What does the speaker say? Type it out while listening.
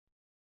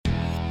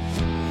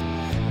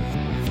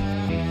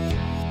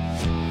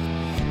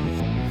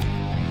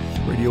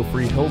Radio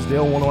Free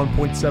Hillsdale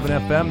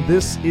 101.7 FM.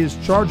 This is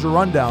Charger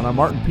Rundown. I'm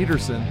Martin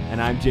Peterson.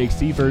 And I'm Jake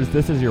Sievers.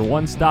 This is your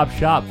one-stop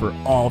shop for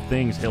all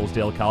things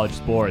Hillsdale College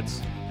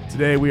sports.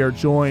 Today we are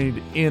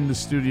joined in the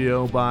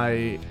studio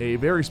by a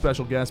very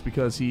special guest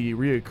because he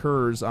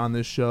reoccurs on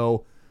this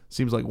show.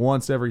 Seems like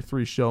once every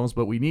 3 shows,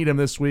 but we need him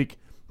this week.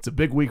 It's a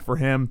big week for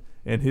him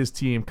and his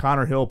team.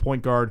 Connor Hill,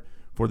 point guard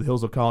for the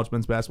Hillsdale College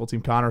men's basketball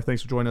team. Connor,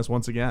 thanks for joining us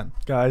once again.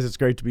 Guys, it's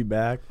great to be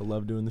back. I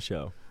love doing the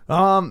show.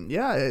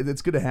 Yeah,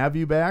 it's good to have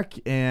you back,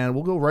 and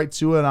we'll go right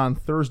to it. On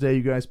Thursday,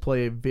 you guys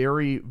play a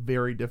very,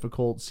 very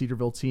difficult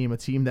Cedarville team, a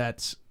team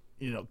that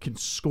can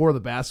score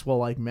the basketball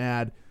like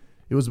mad.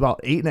 It was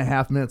about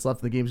 8.5 minutes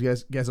left in the game. You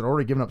guys had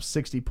already given up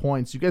 60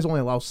 points. You guys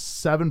only allow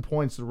 7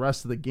 points the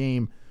rest of the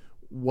game.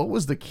 What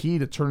was the key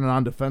to turning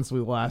on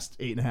defensively the last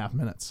 8.5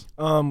 minutes?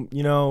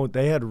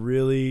 They had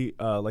really,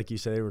 like you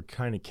said, they were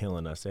kind of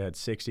killing us. They had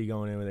 60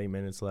 going in with 8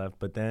 minutes left,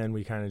 but then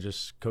we kind of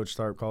just, Coach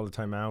Tharp called a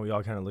timeout. We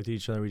all kind of looked at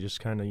each other. We just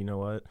kind of, you know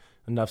what,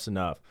 enough's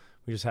enough.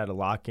 We just had to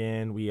lock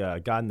in. We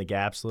got in the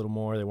gaps a little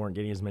more. They weren't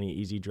getting as many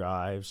easy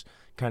drives,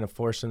 kind of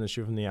forced them to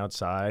shoot from the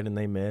outside, and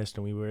they missed,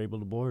 and we were able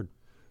to board.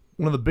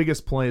 One of the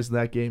biggest plays of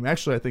that game,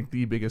 actually I think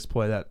the biggest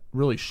play that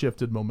really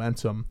shifted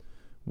momentum,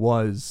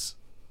 was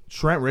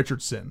Trent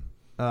Richardson.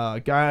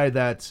 A guy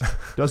that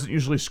doesn't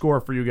usually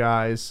score for you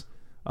guys,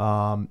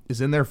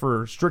 is in there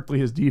for strictly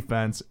his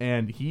defense,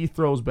 and he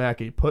throws back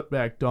a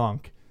putback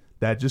dunk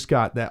that just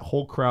got that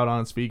whole crowd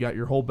on its feet, got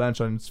your whole bench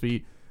on its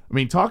feet. I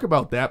mean, talk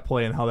about that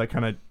play and how that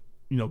kind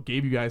of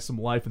gave you guys some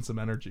life and some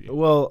energy.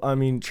 Well, I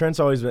mean, Trent's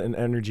always been an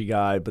energy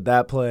guy, but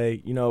that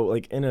play,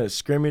 like in a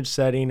scrimmage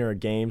setting or a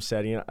game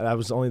setting, that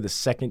was only the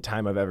second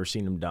time I've ever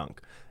seen him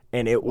dunk.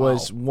 And it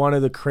was one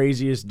of the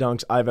craziest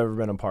dunks I've ever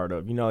been a part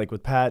of. Like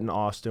with Pat and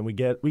Austin, we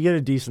get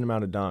a decent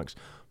amount of dunks,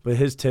 but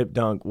his tip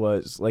dunk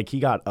was like he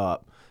got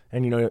up,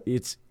 and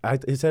his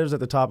head was at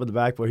the top of the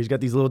backboard. He's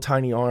got these little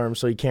tiny arms,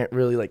 so he can't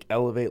really like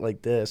elevate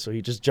like this. So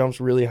he just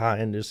jumps really high,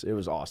 and it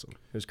was awesome.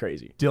 It was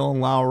crazy. Dylan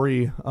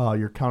Lowry,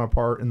 your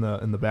counterpart in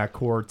the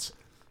backcourt,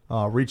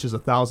 reaches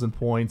 1,000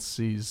 points.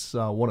 He's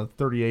one of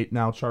 38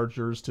 now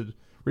Chargers to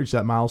reach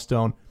that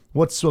milestone.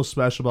 What's so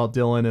special about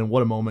Dylan, and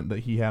what a moment that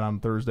he had on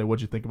Thursday?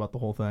 What'd you think about the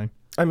whole thing?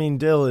 I mean,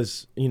 Dill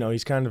is,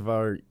 he's kind of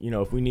our,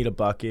 if we need a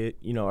bucket,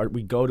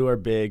 we go to our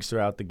bigs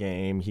throughout the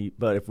game.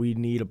 But if we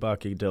need a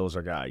bucket, Dill's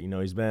our guy.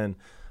 He's been,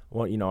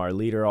 our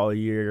leader all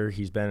year.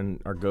 He's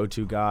been our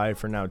go-to guy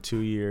for now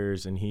 2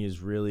 years, and he is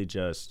really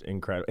just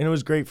incredible. And it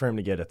was great for him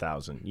to get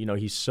 1,000.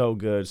 He's so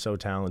good, so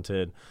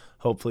talented.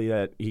 Hopefully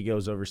that he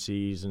goes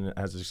overseas and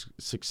has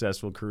a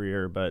successful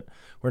career, but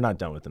we're not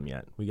done with him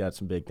yet. We got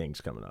some big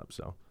things coming up,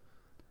 so.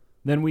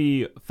 Then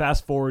we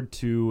fast forward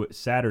to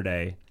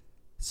Saturday.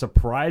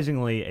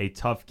 Surprisingly, a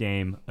tough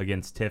game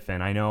against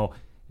Tiffin. I know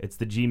it's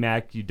the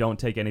GMAC. You don't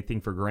take anything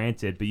for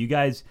granted. But you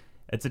guys,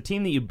 it's a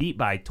team that you beat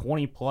by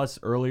 20-plus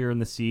earlier in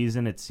the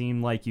season. It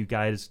seemed like you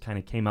guys kind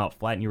of came out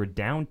flat, and you were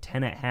down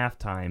 10 at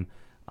halftime.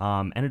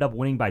 Ended up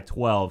winning by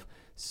 12.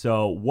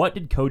 So what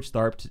did Coach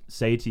Tharp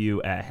say to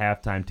you at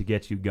halftime to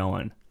get you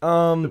going?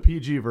 The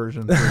PG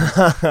version. Coach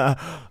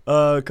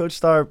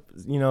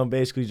Tharp,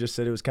 basically just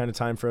said it was kind of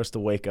time for us to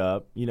wake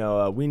up.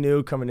 We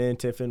knew coming in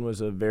Tiffin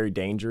was a very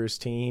dangerous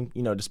team.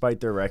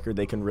 Despite their record,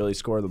 they can really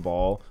score the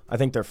ball. I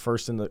think they're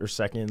first or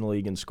second in the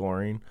league in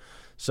scoring.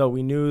 So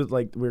we knew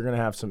we were going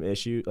to have some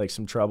issue,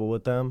 some trouble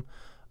with them.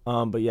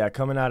 But yeah,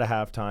 coming out of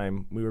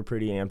halftime, we were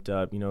pretty amped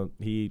up.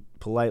 He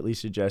politely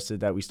suggested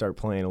that we start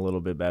playing a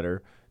little bit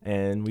better.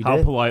 And we How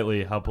did.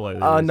 Politely?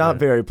 Not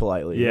very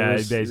politely. Yeah,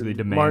 he basically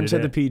demanded Martin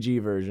said it. the PG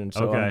version,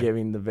 so Okay. I'm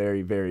giving the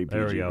very, very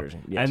There we PG go.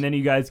 version. Yes. And then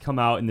you guys come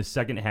out in the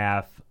second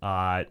half,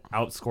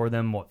 outscore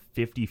them,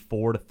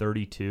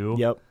 54-32?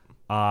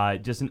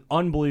 Yep. Just an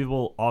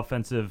unbelievable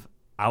offensive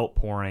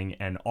outpouring,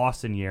 and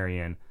Austin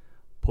Yarian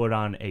put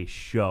on a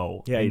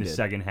show in the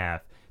second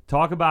half.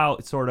 Talk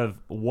about sort of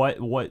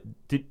what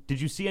did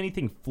you see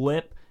anything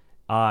flip?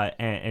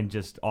 And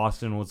just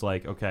Austin was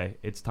like, okay,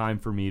 it's time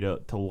for me to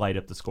light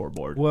up the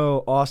scoreboard.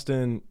 Well,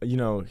 Austin,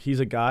 he's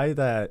a guy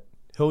that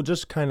he'll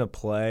just kind of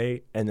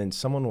play, and then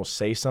someone will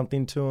say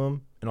something to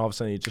him, and all of a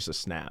sudden it's just a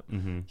snap.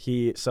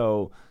 Mm-hmm.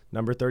 So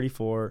number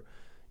 34,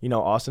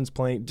 Austin's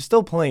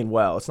still playing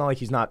well. It's not like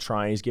he's not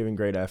trying. He's giving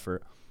great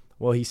effort.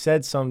 Well, he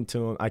said something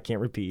to him. I can't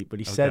repeat, but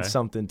he said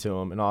something to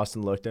him, and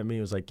Austin looked at me.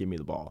 He was like, give me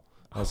the ball.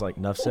 I was like,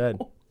 enough said.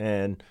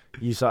 And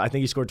I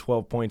think he scored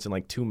 12 points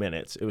in 2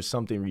 minutes. It was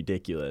something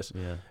ridiculous.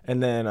 Yeah.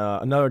 And then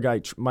another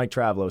guy, Mike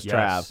Travlos,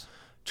 Yes.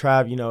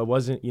 Trav, it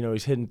wasn't,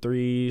 he's hitting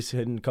threes,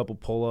 hitting a couple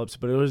pull-ups,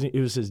 but it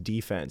was his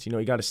defense.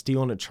 He got a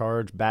steal and a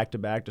charge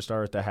back-to-back to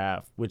start at the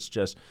half, which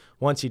just,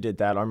 once he did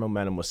that, our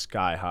momentum was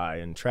sky high.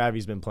 And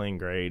Travi's been playing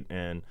great.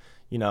 And,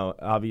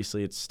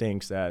 obviously it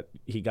stinks that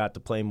he got to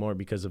play more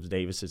because of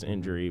Davis's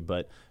injury,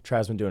 but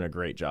Trav's been doing a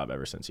great job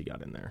ever since he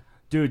got in there.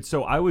 Dude,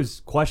 so I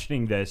was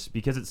questioning this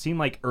because it seemed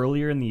like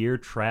earlier in the year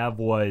Trav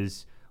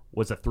was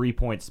a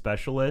three-point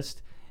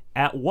specialist.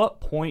 At what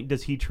point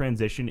does he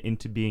transition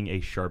into being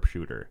a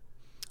sharpshooter?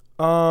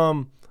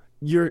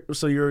 you're a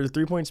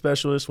 3-point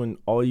specialist when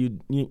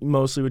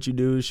mostly what you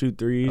do is shoot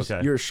threes.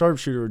 Okay. You're a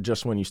sharpshooter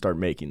just when you start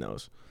making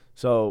those.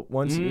 So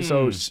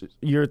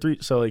you're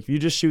if you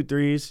just shoot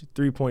threes,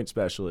 3-point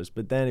specialist.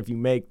 But then if you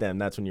make them,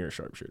 that's when you're a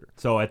sharpshooter.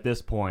 So at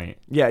this point,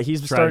 Yeah,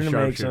 he's starting to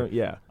make some.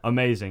 Yeah.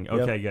 amazing.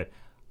 Okay, good.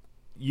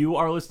 You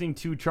are listening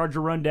to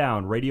Charger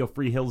Rundown, Radio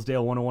Free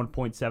Hillsdale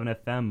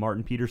 101.7 FM.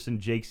 Martin Peterson,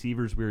 Jake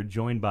Sievers. We are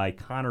joined by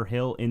Connor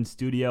Hill in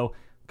studio.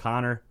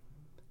 Connor,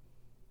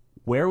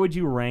 where would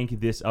you rank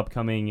this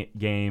upcoming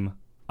game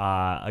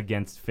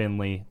against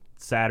Findlay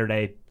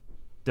Saturday,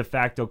 de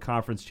facto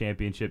conference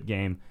championship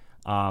game,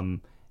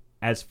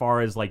 as far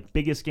as like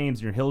biggest games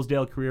in your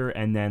Hillsdale career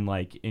and then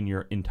like in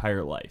your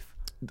entire life?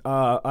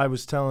 I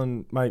was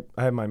telling I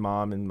have my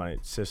mom and my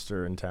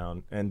sister in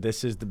town, and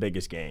this is the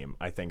biggest game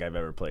I think I've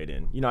ever played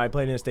in. I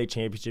played in a state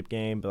championship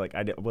game, but like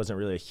I wasn't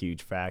really a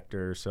huge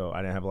factor, so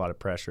I didn't have a lot of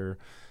pressure.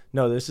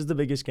 No, this is the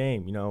biggest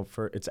game.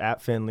 It's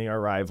at Findlay, our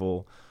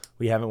rival.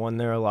 We haven't won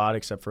there a lot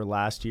except for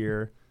last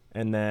year.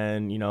 And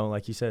then,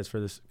 like you said, it's for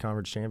this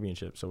conference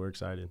championship, so we're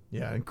excited.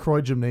 Yeah, and Croy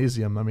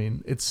Gymnasium, I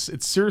mean, it's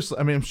seriously,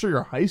 I mean, I'm sure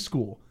your high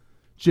school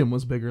gym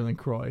was bigger than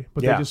Croy,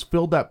 but Yeah. they just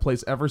filled that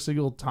place every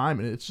single time,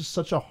 and it's just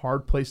such a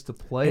hard place to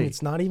play. And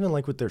it's not even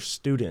like with their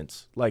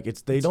students. Like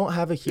they don't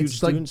have a huge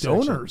it's like student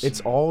section. donors.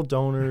 It's all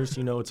donors,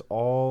 it's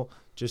all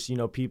just,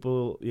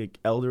 people, like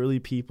elderly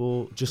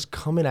people just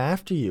coming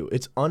after you.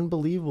 It's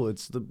unbelievable.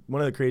 It's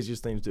one of the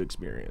craziest things to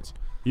experience.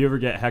 You ever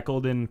get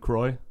heckled in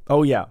Croy?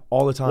 Oh yeah,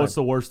 all the time. What's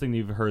the worst thing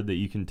you've heard that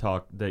you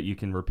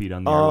can repeat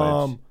on the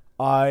airwaves?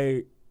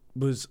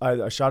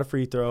 I shot a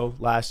free throw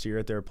last year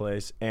at their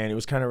place, and it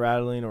was kind of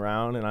rattling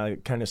around, and I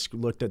kind of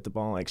looked at the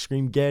ball like,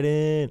 scream, get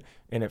in,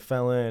 and it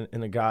fell in,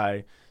 and the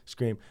guy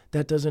screamed,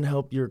 that doesn't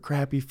help your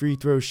crappy free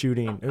throw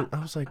shooting. I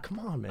was like, come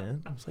on,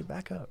 man. I was like,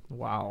 back up.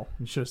 Wow.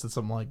 You should have said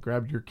something like,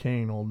 grab your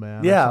cane, old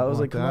man. or Yeah, I something was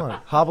like, come that.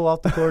 on, hobble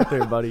off the court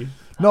there, buddy.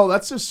 No,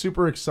 that's just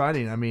super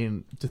exciting. I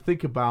mean, to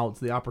think about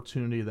the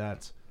opportunity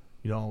that,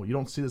 you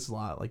don't see this a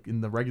lot. Like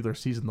in the regular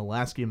season, the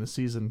last game of the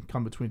season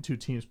come between two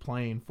teams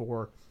playing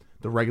for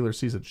the regular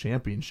season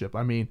championship.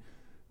 I mean,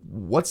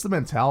 what's the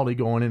mentality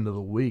going into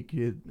the week?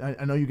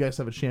 I know you guys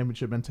have a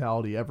championship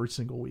mentality every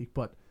single week,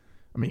 but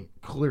I mean,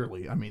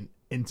 clearly,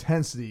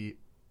 intensity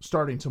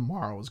starting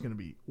tomorrow is going to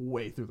be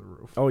way through the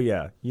roof. Oh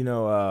yeah,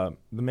 the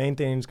main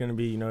thing is going to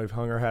be, we've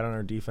hung our hat on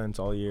our defense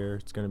all year.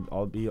 It's going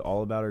to be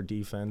all about our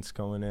defense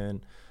going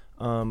in.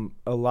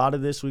 A lot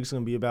of this week's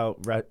going to be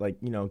about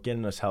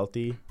getting us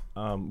healthy.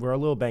 We're a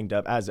little banged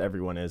up, as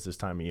everyone is this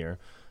time of year.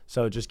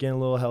 So just getting a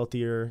little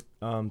healthier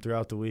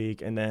throughout the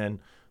week, and then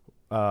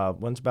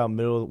once about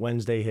middle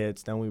Wednesday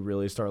hits, then we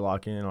really start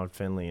locking in on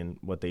Findlay and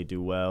what they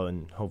do well,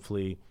 and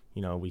hopefully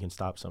we can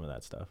stop some of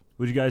that stuff.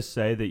 Would you guys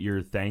say that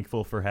you're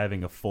thankful for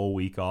having a full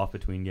week off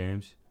between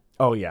games?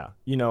 Oh yeah,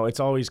 it's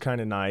always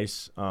kind of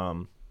nice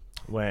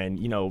when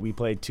we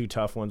played 2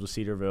 tough ones with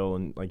Cedarville,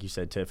 and like you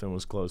said, Tiffin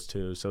was close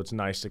too. So it's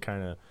nice to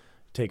kind of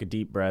take a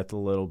deep breath a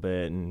little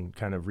bit and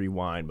kind of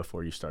rewind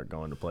before you start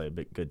going to play a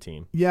good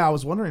team. Yeah, I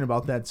was wondering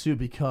about that too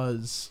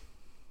because,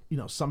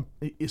 some,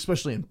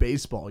 especially in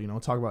baseball,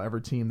 talk about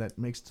every team that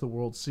makes it to the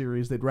World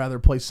Series, they'd rather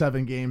play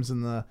 7 games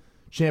in the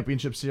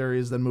championship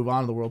series than move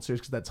on to the World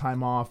Series because that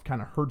time off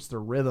kind of hurts their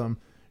rhythm.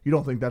 You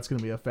don't think that's going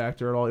to be a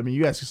factor at all? I mean,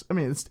 you guys,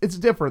 it's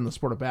different in the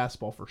sport of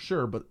basketball for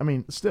sure, but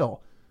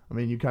still,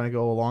 you kind of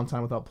go a long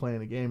time without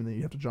playing a game, and then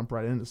you have to jump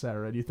right into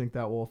Saturday. Do you think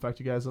that will affect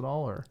you guys at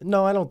all? Or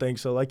no, I don't think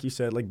so. Like you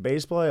said, like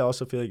baseball, I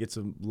also feel like it's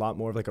a lot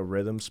more of like a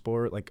rhythm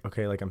sport. Like,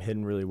 okay, like I'm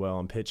hitting really well,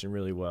 I'm pitching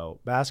really well.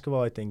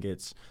 Basketball, I think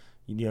it's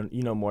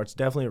more. It's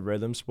definitely a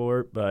rhythm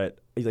sport, but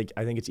like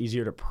I think it's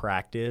easier to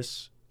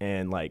practice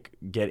and like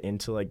get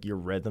into like your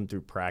rhythm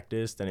through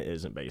practice than it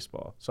is in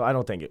baseball. So I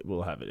don't think it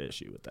will have an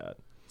issue with that.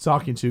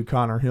 Talking to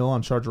Connor Hill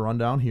on Charger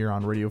Rundown here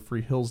on Radio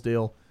Free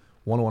Hillsdale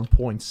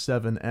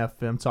 101.7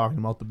 FM, talking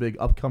about the big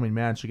upcoming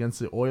match against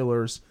the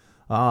Oilers.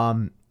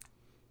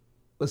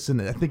 Listen,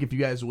 I think if you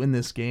guys win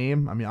this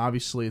game,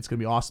 obviously it's going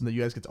to be awesome that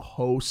you guys get to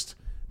host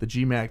the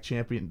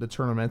GMAC the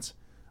tournament.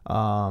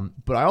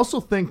 But I also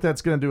think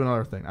that's going to do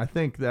another thing. I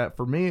think that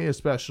for me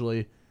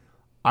especially,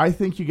 I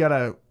think you got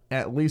to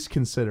at least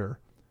consider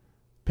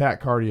Pat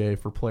Cartier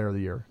for Player of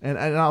the Year. And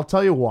I'll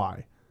tell you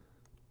why.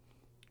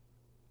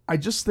 I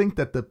just think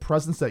that the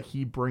presence that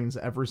he brings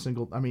every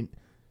single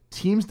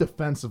teams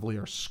defensively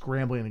are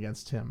scrambling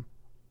against him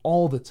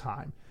all the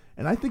time.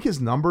 And I think his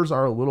numbers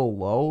are a little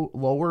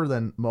lower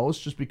than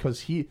most just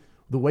because the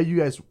way you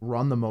guys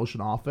run the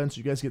motion offense,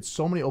 you guys get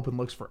so many open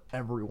looks for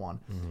everyone.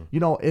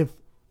 Mm-hmm.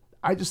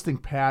 I just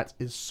think Pat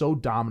is so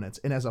dominant,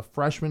 and as a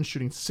freshman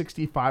shooting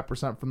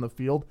 65% from the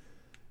field,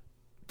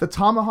 the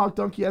tomahawk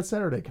dunk he had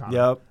Saturday,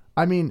 Connor.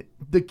 Yep.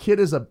 The kid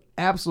is an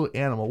absolute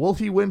animal. Will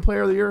he win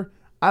Player of the Year?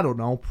 I don't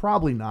know.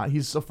 Probably not.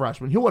 He's a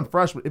freshman. He'll win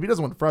freshman. If he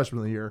doesn't win Freshman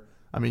of the Year,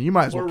 you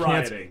might as well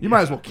cancel. You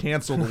might as well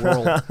cancel the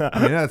world.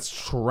 That's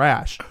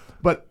trash.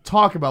 But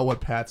talk about what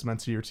Pat's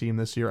meant to your team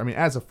this year.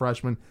 As a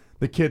freshman,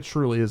 the kid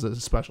truly is a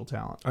special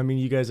talent.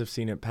 You guys have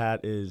seen it.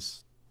 Pat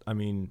is,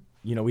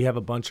 we have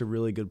a bunch of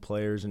really good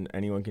players, and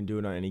anyone can do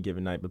it on any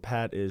given night. But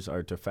Pat is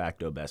our de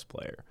facto best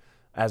player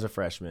as a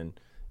freshman.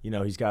 He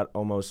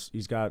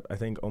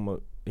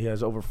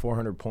has over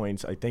 400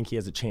 points. I think he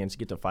has a chance to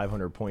get to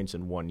 500 points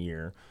in 1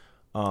 year.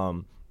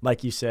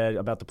 Like you said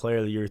about the player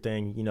of the year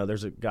thing,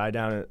 there's a guy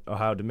down at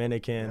Ohio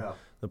Dominican,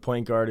 the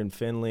point guard in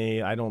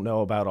Finley. I don't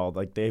know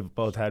about they've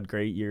both had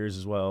great years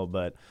as well,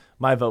 but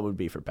my vote would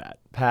be for Pat.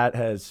 Pat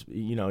has,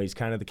 he's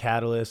kind of the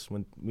catalyst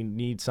when we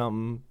need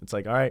something. It's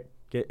like, all right,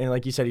 and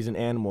like you said, he's an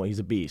animal. He's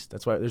a beast.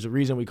 That's why there's a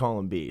reason we call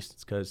him Beast.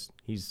 It's because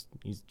he's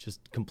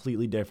just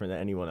completely different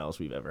than anyone else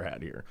we've ever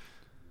had here.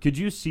 Could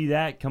you see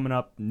that coming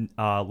up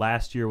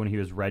last year when he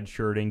was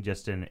redshirting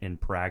just in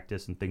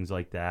practice and things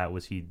like that?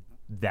 Was he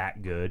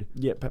that good?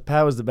 Yeah,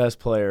 Pat was the best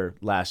player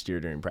last year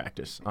during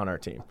practice on our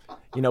team.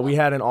 We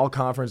had an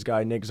all-conference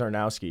guy, Nick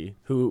Zarnowski,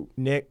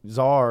 Nick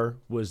Czar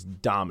was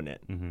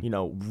dominant,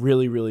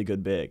 really, really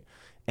good big.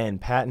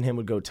 And Pat and him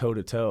would go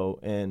toe-to-toe,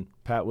 and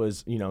Pat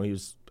was, he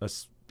was a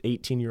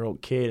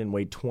 18-year-old kid and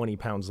weighed 20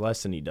 pounds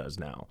less than he does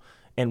now,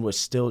 and was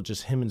still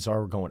just him and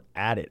Czar were going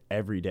at it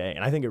every day.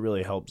 And I think it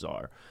really helped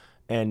Czar.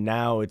 And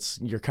now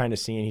you're kind of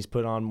seeing he's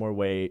put on more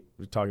weight.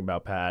 We're talking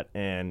about Pat,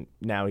 and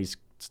now he's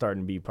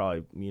starting to be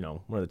probably,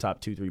 one of the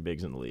top 2-3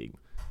 bigs in the league.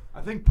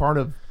 I think part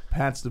of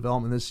Pat's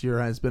development this year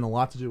has been a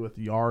lot to do with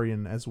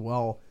Yarian as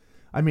well.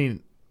 I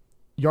mean,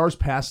 Yars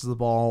passes the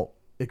ball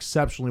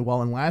exceptionally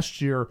well, and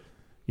last year,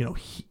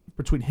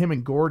 between him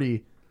and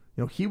Gordy,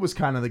 he was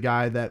kind of the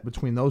guy that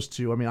between those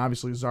two. I mean,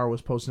 obviously Czar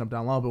was posting up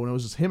down low, but when it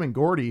was just him and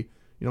Gordy,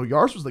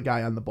 Yars was the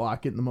guy on the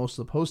block getting the most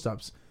of the post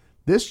ups.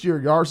 This year,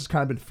 Yars has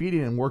kind of been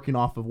feeding and working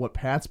off of what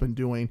Pat's been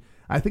doing.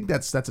 I think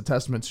that's a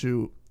testament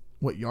to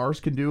what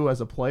Yars can do as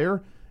a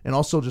player, and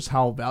also just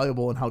how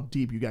valuable and how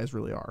deep you guys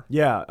really are.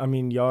 Yeah, I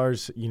mean,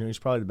 Yars, he's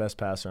probably the best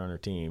passer on our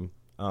team.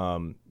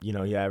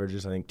 He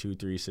averages, I think,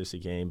 2-3 assists a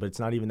game, but it's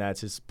not even that.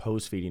 It's his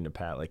post feeding to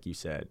Pat, like you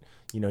said.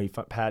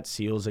 Pat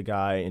seals a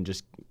guy, and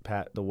just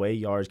the way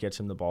Yars gets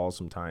him the ball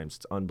sometimes,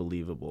 it's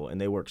unbelievable,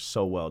 and they work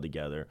so well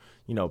together.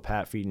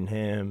 Pat feeding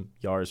him,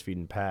 Yars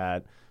feeding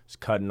Pat, just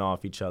cutting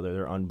off each other.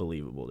 They're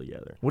unbelievable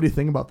together. What do you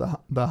think about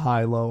the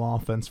high-low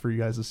offense for you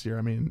guys this year?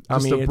 I mean,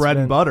 the bread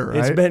and butter, right?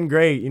 It's been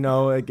great.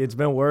 It's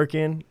been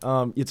working.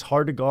 It's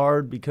hard to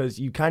guard because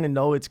you kind of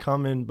know it's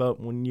coming, but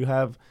when you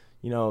have,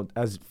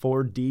 as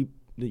 4 deep,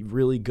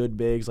 really good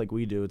bigs like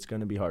we do, it's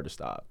going to be hard to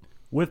stop.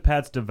 With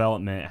Pat's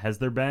development, has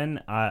there been,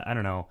 I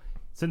don't know,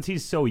 since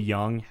he's so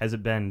young, has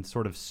it been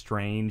sort of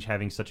strange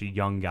having such a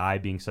young guy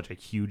being such a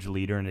huge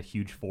leader and a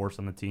huge force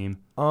on the team?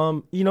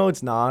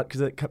 It's not,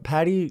 because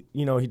Patty,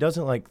 he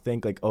doesn't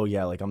think oh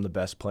yeah, I'm the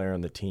best player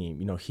on the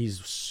team.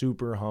 He's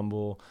super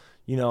humble.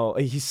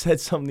 He said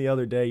something the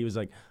other day. He was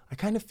like, I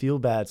kind of feel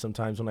bad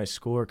sometimes when I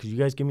score because you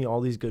guys give me all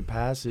these good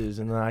passes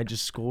and then I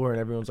just score and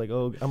everyone's like,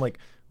 oh,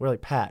 we're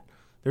like, Pat,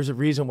 there's a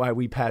reason why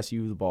we pass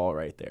you the ball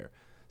right there.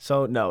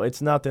 So no,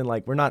 it's nothing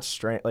we're not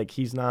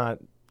he's not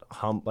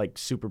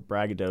super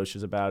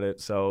braggadocious about it.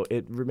 So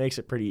it makes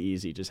it pretty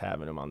easy just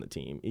having him on the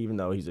team, even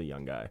though he's a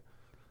young guy.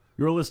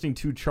 You're listening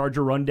to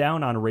Charger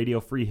Rundown on Radio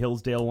Free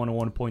Hillsdale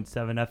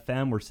 101.7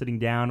 FM. We're sitting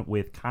down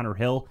with Connor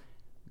Hill,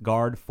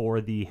 guard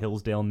for the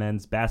Hillsdale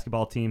men's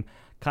basketball team.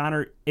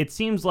 Connor, it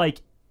seems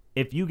like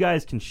if you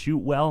guys can shoot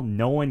well,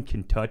 no one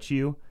can touch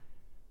you.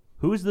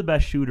 Who's the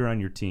best shooter on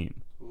your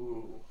team?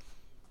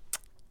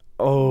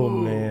 Oh,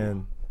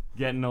 man.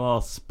 Getting a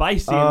little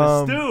spicy in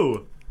the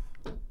stew.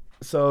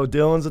 So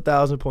Dylan's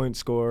 1,000-point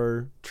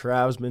scorer.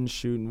 Trav's been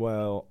shooting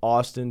well.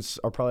 Austin's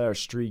probably our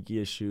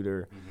streakiest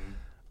shooter. Mm-hmm.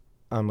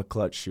 I'm a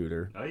clutch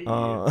shooter.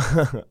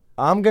 Oh, yeah.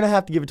 I'm going to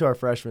have to give it to our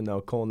freshman,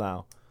 though, Cole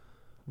Now.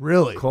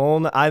 Really?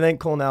 I think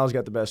Cole Now's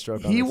got the best stroke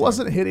on the team. He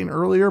wasn't hitting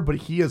earlier, but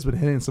he has been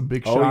hitting some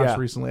big shots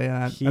recently.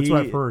 That's what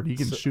I've heard. He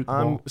can shoot the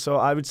ball. So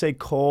I would say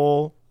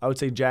Cole. I would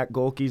say Jack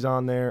Golke's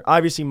on there.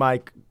 Obviously,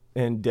 Mike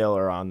and Dill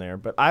are on there,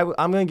 but I'm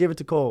going to give it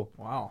to Cole.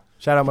 Wow.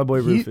 Shout out my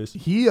boy Rufus.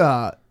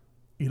 Again,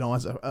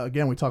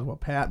 we talk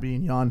about Pat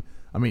being young.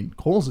 I mean,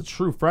 Cole's a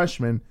true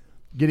freshman,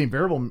 getting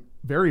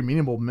very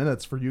meaningful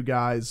minutes for you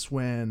guys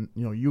when,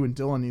 you and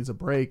Dylan needs a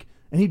break.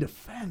 And he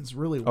defends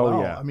really well.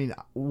 Oh, yeah. I mean,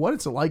 what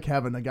it's like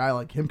having a guy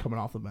like him coming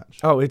off the bench?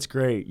 Oh, it's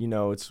great.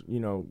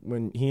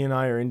 When he and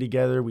I are in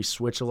together, we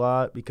switch a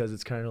lot because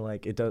it's kind of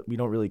like we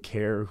don't really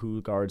care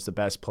who guards the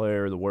best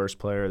player, the worst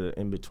player, the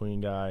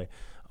in-between guy.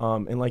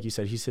 And like you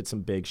said, he's hit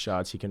some big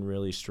shots. He can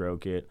really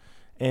stroke it.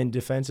 And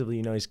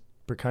defensively, he's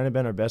kind of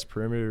been our best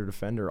perimeter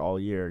defender all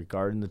year,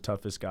 guarding the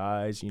toughest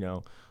guys.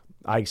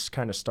 I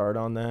kind of start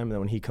on them, and then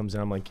when he comes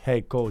in, I'm like, hey,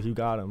 Cole, you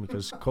got him,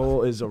 because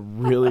Cole is a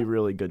really,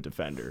 really good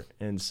defender.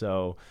 And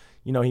so,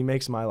 he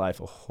makes my life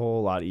a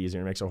whole lot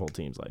easier and makes our whole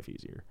team's life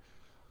easier.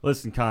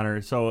 Listen,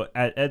 Connor, so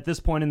at this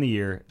point in the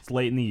year, it's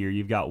late in the year,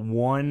 you've got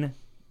one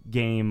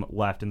game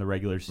left in the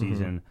regular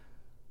season. Mm-hmm.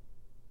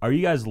 Are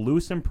you guys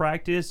loose in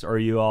practice, or are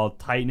you all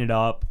tighten it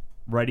up,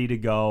 ready to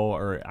go?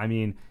 Or, I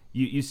mean,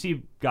 you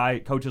see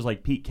coaches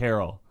like Pete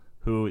Carroll,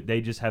 who they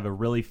just have a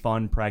really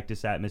fun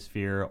practice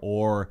atmosphere,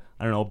 or,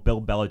 I don't know,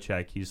 Bill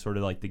Belichick. He's sort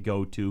of like the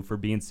go-to for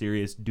being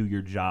serious, do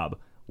your job.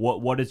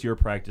 What does your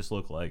practice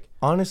look like?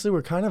 Honestly,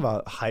 we're kind of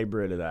a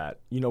hybrid of that.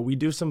 We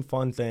do some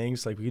fun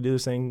things. Like, we do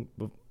this thing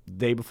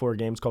day before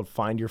games called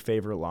Find Your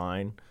Favorite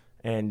Line.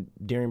 And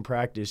during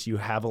practice, you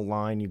have a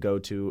line you go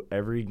to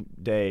every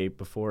day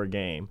before a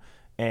game.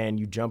 And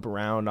you jump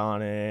around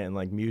on it, and,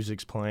 like,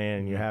 music's playing,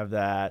 and you have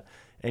that.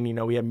 And,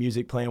 we have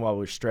music playing while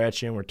we're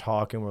stretching, we're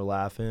talking, we're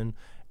laughing.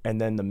 And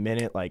then the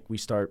minute, like, we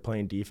start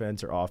playing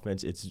defense or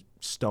offense, it's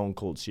stone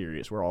cold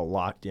serious. We're all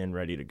locked in,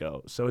 ready to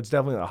go. So it's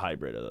definitely a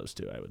hybrid of those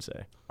two, I would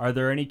say. Are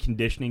there any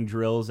conditioning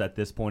drills at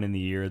this point in the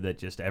year that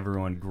just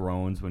everyone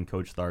groans when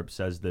Coach Tharp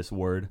says this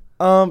word?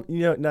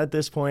 At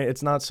this point,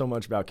 it's not so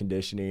much about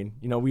conditioning.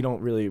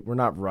 We're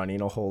not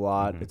running a whole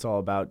lot. Mm-hmm. It's all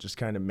about just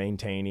kind of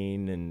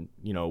maintaining and,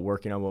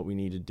 working on what we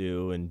need to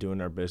do and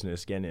doing our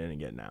business, getting in and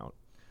getting out.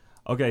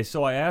 Okay,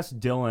 so I asked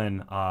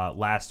Dylan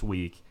last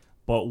week,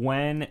 but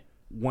when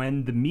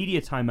the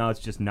media timeout's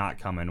just not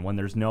coming, when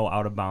there's no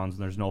out of bounds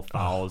and there's no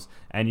fouls,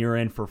 and you're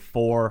in for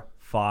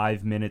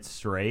 4-5 minutes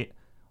straight,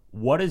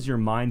 what is your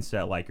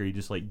mindset like? Are you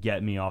just like,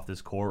 get me off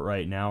this court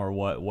right now, or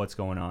what's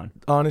going on?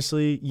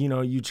 Honestly,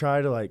 you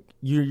try to, like,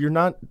 you're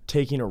not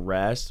taking a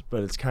rest,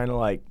 but it's kind of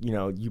like,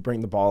 you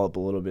bring the ball up a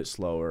little bit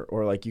slower,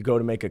 or like you go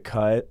to make a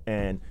cut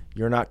and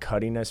you're not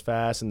cutting as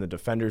fast and the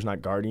defender's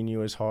not guarding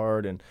you as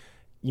hard, and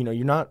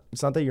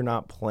it's not that you're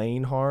not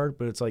playing hard,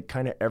 but it's like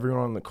kind of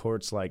everyone on the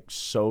court's like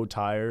so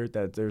tired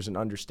that there's an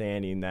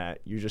understanding that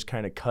you're just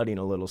kind of cutting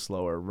a little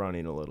slower,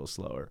 running a little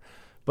slower.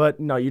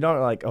 But no, you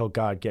don't like, oh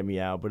God, get me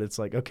out. But it's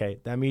like, okay,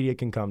 that media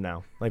can come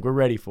now. Like, we're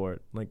ready for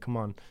it. Like, come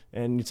on.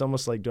 And it's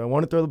almost like, do I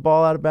want to throw the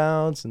ball out of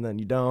bounds? And then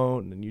you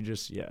don't, and you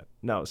just,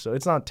 no. So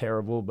it's not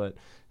terrible, but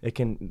they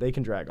can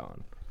drag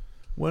on.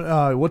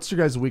 What's your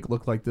guys' week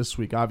look like this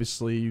week?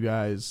 Obviously, you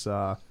guys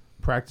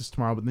practice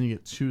tomorrow, but then you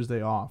get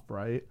Tuesday off,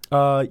 right?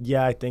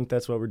 Yeah, I think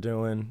that's what we're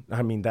doing.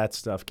 I mean, that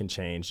stuff can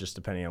change just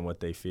depending on what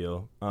they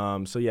feel.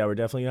 So yeah, we're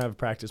definitely gonna have a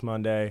practice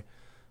Monday.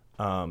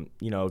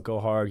 Go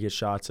hard, get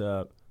shots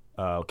up,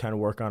 kind of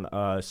work on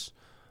us.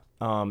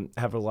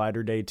 Have a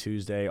lighter day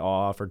Tuesday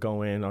off, or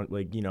go in on,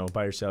 like,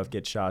 by yourself,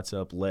 get shots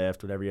up,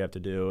 lift, whatever you have to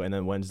do, and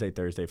then Wednesday,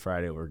 Thursday,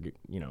 Friday, we're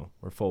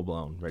full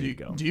blown, ready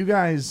to go. Do you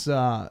guys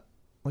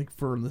like,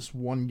 for this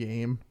one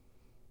game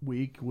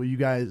week, will you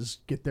guys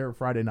get there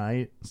Friday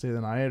night, stay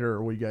the night,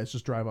 or will you guys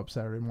just drive up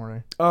Saturday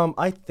morning?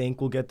 I think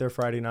we'll get there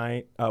Friday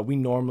night. We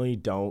normally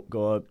don't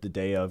go up the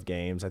day of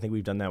games. I think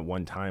we've done that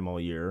one time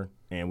all year,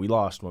 and we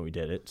lost when we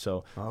did it.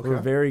 So we're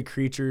very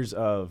creatures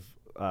of,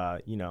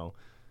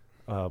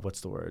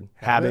 what's the word?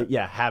 Habit.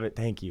 Yeah, habit.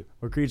 Thank you.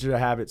 We're creatures of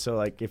habit. So,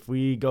 like, if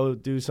we go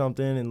do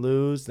something and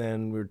lose,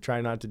 then we're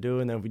trying not to do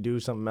it. And then if we do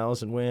something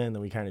else and win,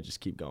 then we kind of just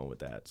keep going with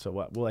that. So,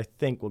 I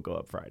think we'll go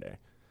up Friday.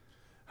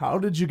 How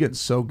did you get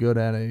so good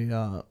at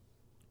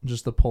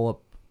just the pull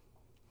up,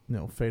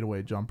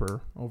 fadeaway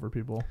jumper over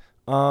people?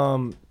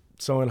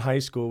 So in high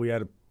school, we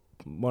had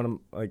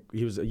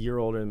he was a year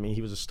older than me.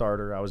 He was a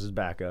starter. I was his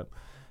backup,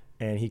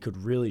 and he could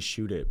really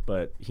shoot it,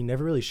 but he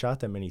never really shot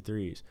that many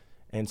threes.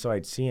 And so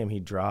I'd see him,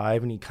 he'd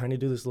drive, and he'd kind of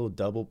do this little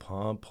double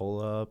pump,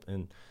 pull up,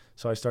 and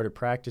so I started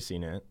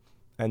practicing it.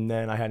 And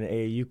then I had an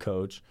AAU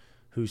coach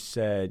who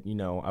said,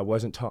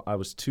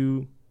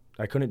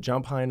 I couldn't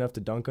jump high enough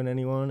to dunk on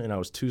anyone, and I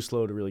was too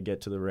slow to really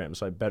get to the rim,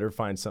 so I better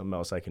find something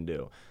else I can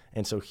do.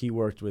 And so he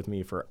worked with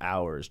me for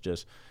hours,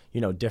 just,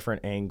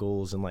 different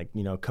angles and, like,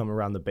 come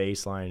around the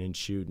baseline and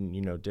shoot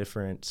and,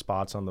 different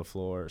spots on the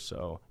floor.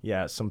 So,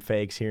 yeah, some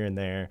fakes here and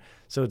there.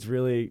 So it's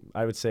really,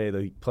 I would say,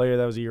 the player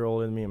that was a year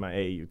older than me and my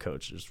AAU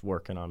coach just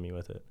working on me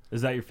with it.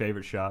 Is that your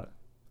favorite shot?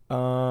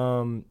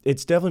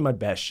 It's definitely my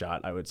best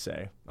shot, I would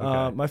say.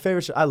 Okay. My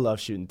favorite shot, I love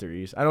shooting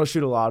threes. I don't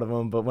shoot a lot of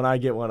them, but when I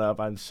get one up,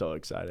 I'm so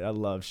excited. I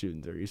love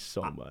shooting threes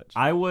so much.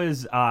 I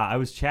was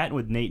chatting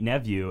with Nate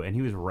Neveu, and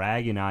he was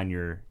ragging on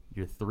your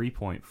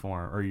 3-point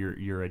form, or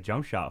your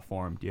jump shot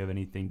form. Do you have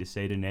anything to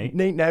say to Nate?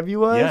 Nate Neveu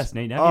was? Yes,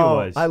 Nate Neveu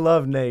was. I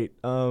love Nate.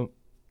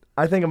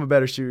 I think I'm a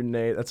better shooter than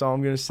Nate. That's all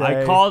I'm gonna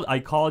say. I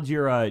called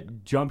your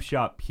jump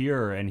shot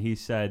pure, and he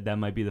said that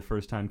might be the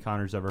first time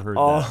Connor's ever heard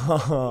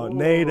that. Oh,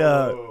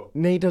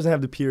 Nate doesn't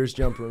have the purest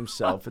jumper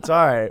himself. It's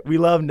all right. We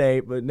love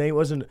Nate, but Nate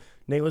wasn't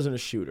a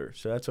shooter,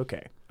 so that's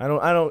okay. I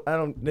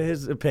don't.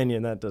 His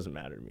opinion, that doesn't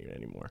matter to me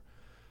anymore.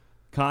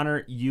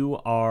 Connor, you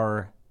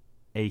are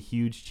a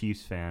huge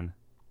Chiefs fan.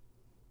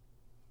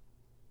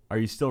 Are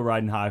you still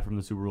riding high from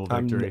the Super Bowl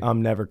victory?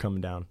 I'm never coming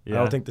down. Yeah. I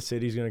don't think the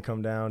city's going to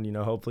come down.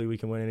 Hopefully we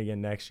can win it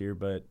again next year,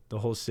 but the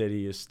whole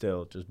city is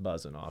still just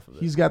buzzing off of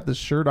it. He's got the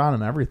shirt on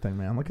and everything,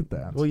 man. Look at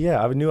that. Well,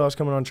 yeah, I knew I was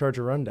coming on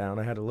Charger Rundown.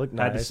 I had to look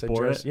nice. Had to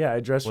sport it? Yeah, I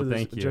dressed for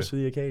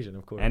the occasion,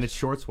 of course. And it's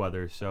shorts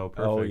weather, so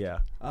perfect. Oh,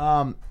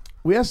 yeah.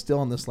 We asked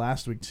Dylan this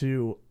last week,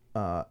 too.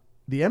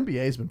 The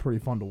NBA has been pretty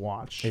fun to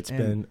watch. It's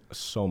been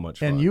so much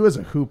fun. And you as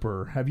a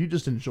hooper, have you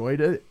just enjoyed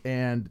it?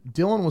 And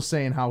Dylan was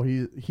saying how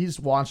he's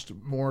watched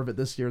more of it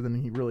this year than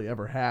he really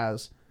ever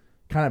has,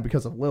 kind of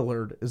because of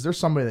Lillard. Is there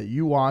somebody that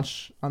you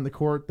watch on the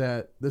court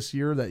that this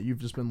year that you've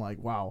just been like,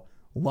 wow,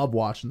 love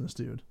watching this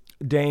dude?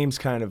 Dame's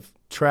kind of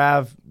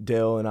Trav,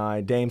 Dill,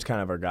 and Dame's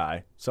kind of our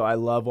guy. So I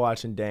love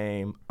watching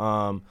Dame.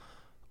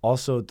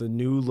 Also, the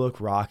new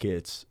look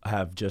Rockets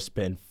have just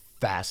been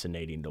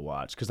fascinating to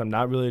watch because I'm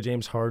not really a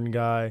James Harden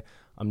guy.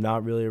 I'm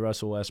not really a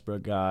Russell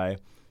Westbrook guy,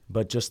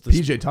 but just the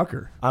PJ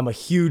Tucker. I'm a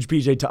huge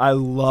PJ Tucker. I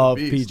love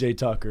Beast. PJ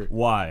Tucker.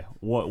 Why?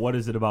 What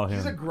is it about him?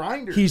 He's a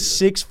grinder. He's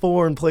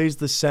 6'4" and plays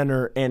the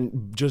center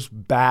and just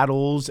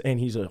battles,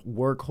 and he's a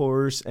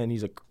workhorse, and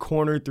he's a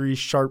corner 3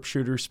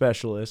 sharpshooter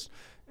specialist,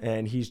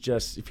 and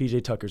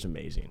PJ Tucker's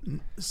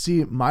amazing.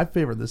 See, my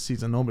favorite this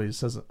season, nobody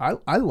says it.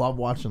 I love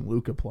watching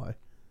Luka play.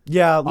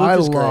 Yeah,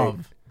 Luka's great. I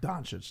love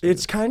Doncic. Dude.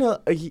 It's kind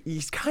of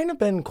he's kind of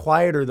been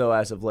quieter though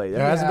as of late.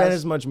 There hasn't has. been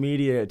as much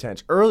media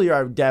attention. Earlier,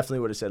 I definitely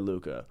would have said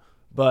Luka,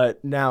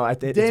 but now I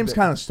think Dame's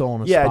kind of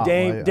stolen the yeah.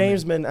 spotlight.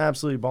 Dame's been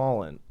absolutely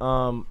balling.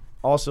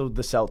 Also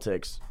the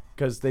Celtics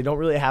because they don't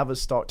really have a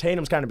star.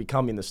 Tatum's kind of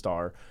becoming the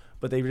star,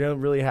 but they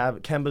don't really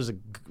have. Kemba's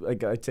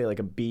I'd say like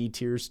a B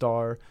tier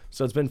star.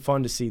 So it's been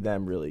fun to see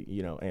them really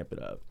amp it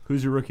up.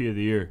 Who's your rookie of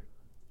the year?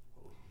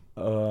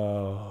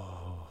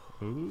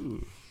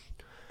 Ooh.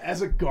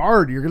 As a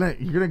guard, you're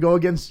gonna go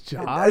against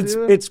Ja.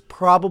 It's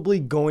probably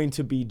going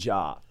to be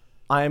Ja.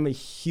 I am a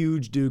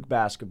huge Duke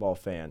basketball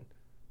fan.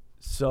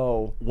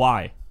 So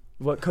Why?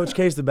 Coach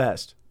K is the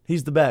best.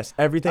 He's the best.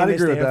 Everything I'd they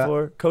agree with stand that.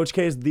 for. Coach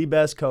K is the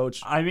best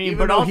coach. I mean, Even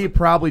but though also, he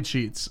probably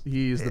cheats,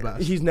 he's the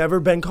best. He's never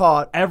been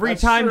caught. every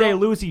That's time true. they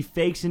lose, he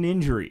fakes an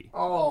injury.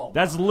 Oh,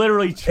 That's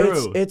literally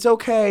true. It's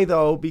okay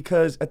though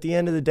because at the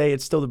end of the day,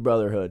 it's still the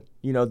brotherhood.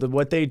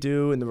 What they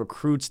do and the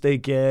recruits they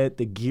get,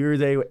 the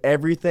gear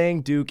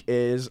everything Duke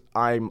is.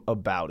 I'm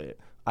about it.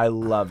 I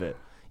love it.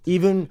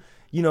 Even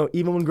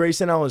when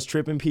Grayson Allen was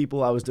tripping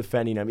people, I was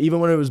defending him.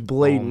 Even when it was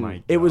blatant,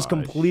 my it was gosh.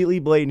 completely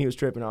blatant. He was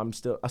tripping.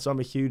 I'm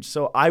a huge.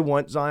 So I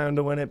want Zion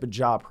to win it, but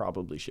Ja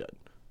probably should.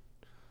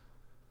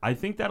 I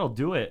think that'll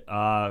do it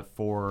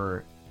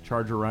for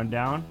Charger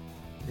Rundown.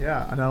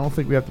 yeah, and I don't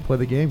think we have to play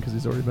the game because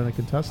he's already been a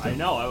contestant. I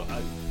know.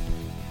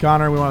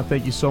 Connor, we want to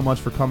thank you so much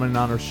for coming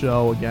on our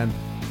show again.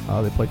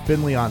 They play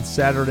Findlay on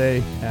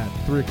Saturday at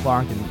 3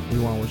 o'clock, and we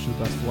want to wish you the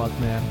best of luck,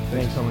 man.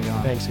 Thanks for coming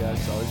on. Thanks, guys.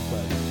 It's always a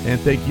pleasure. And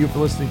thank you for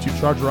listening to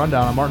Charger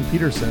Rundown. I'm Martin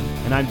Peterson.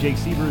 And I'm Jake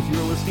Sievers.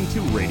 You're listening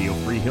to Radio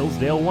Free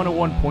Hillsdale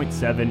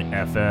 101.7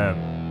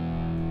 FM.